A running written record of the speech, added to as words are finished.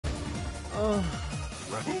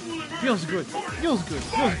Feels good. Feels good.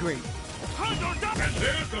 Feels great. And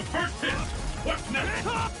there's the first hit. What's next?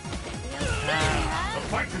 The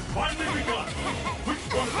fight has finally begun. Which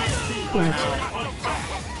one of these two is on top?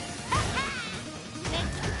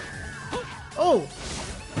 Oh!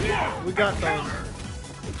 We got those.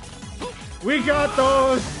 We got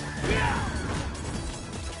those!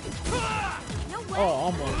 Oh,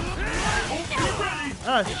 almost.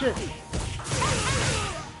 Ah, shit.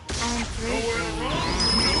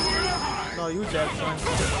 No, you dead, son.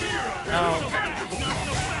 Ow.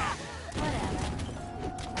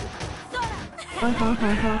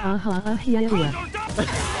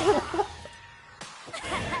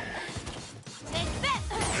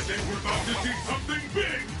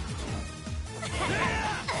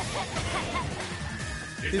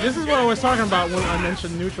 See, this is what I was talking about when I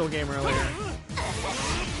mentioned neutral game earlier.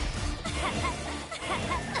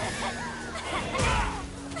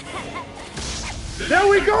 There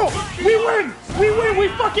we go! We win! We win! We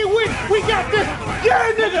fucking win! We got this!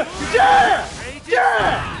 Yeah, nigga! Yeah!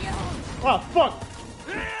 Yeah! Oh, fuck!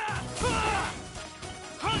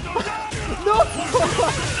 No!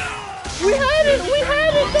 We had it! We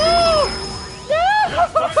had it! No! No!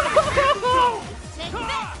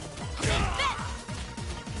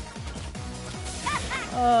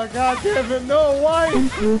 Oh, god damn it! No! Why?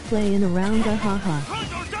 Through playing around the haha.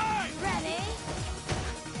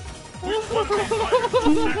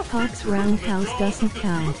 T-Hawk's roundhouse doesn't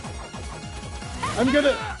count. I'm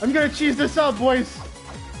gonna cheese this out, boys.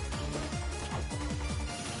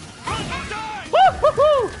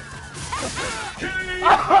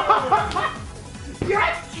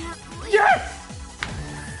 Yes! Yes!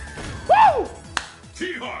 Woo!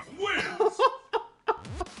 T-Hawk wins!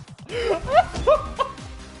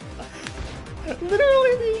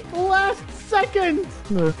 Literally the last second.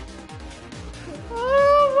 Look.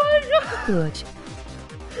 Oh my god! Good.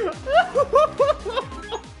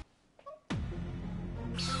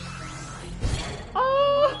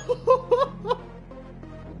 Oh!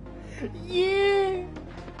 Yeah!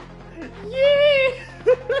 Yeah!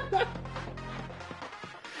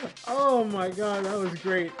 Oh my god, that was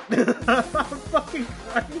great. I'm fucking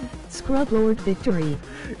crying. Scrub Lord victory.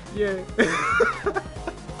 Yeah.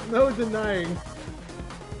 No denying.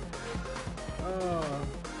 Oh.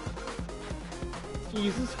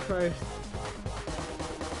 Jesus Christ.